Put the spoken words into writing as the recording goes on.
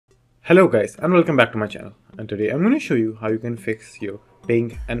Hello guys and welcome back to my channel, and today I'm going to show you how you can fix your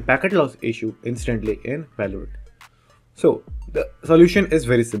ping and packet loss issue instantly in Valorant. So the solution is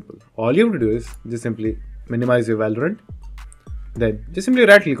very simple. All you have to do is just simply minimize your Valorant, then just simply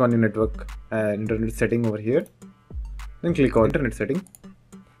right click on your network and internet setting over here, then click on internet setting,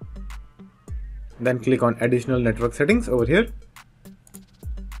 then click on additional network settings over here.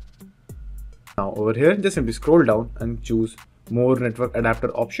 Now over here just simply scroll down and choose more network adapter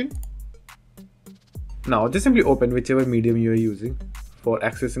option. Now just simply open whichever medium you are using for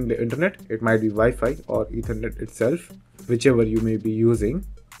accessing the internet. It might be Wi-Fi or Ethernet itself, whichever you may be using.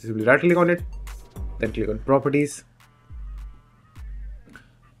 Just simply right click on it, then click on properties.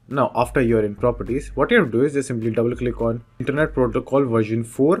 Now after you are in properties, what you have to do is just simply double click on Internet Protocol version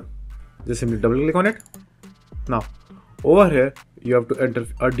 4. Just simply double click on it. Now over here you have to enter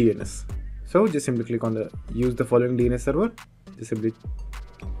a DNS. So just simply click on use the following DNS server. Just simply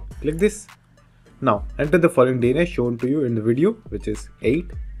click this. Now enter the following DNS shown to you in the video, which is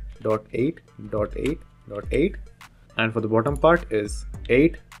 8.8.8.8, and for the bottom part is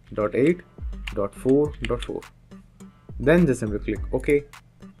 8.8.4.4. Then just simply click OK.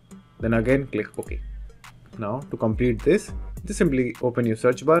 Then again click OK. Now to complete this, just simply open your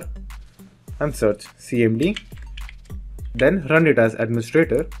search bar and search CMD. Then run it as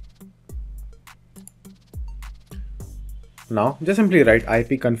administrator. Now just simply write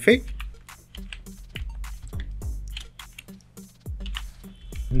ipconfig,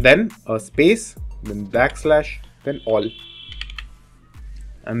 then a space, then backslash, then all,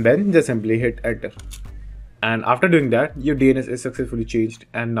 and then just simply hit enter. And after doing that, your DNS is successfully changed,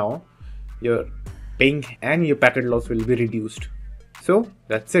 and now your ping and your packet loss will be reduced. So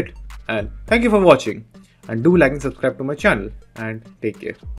that's it, and thank you for watching, and do like and subscribe to my channel, and take care.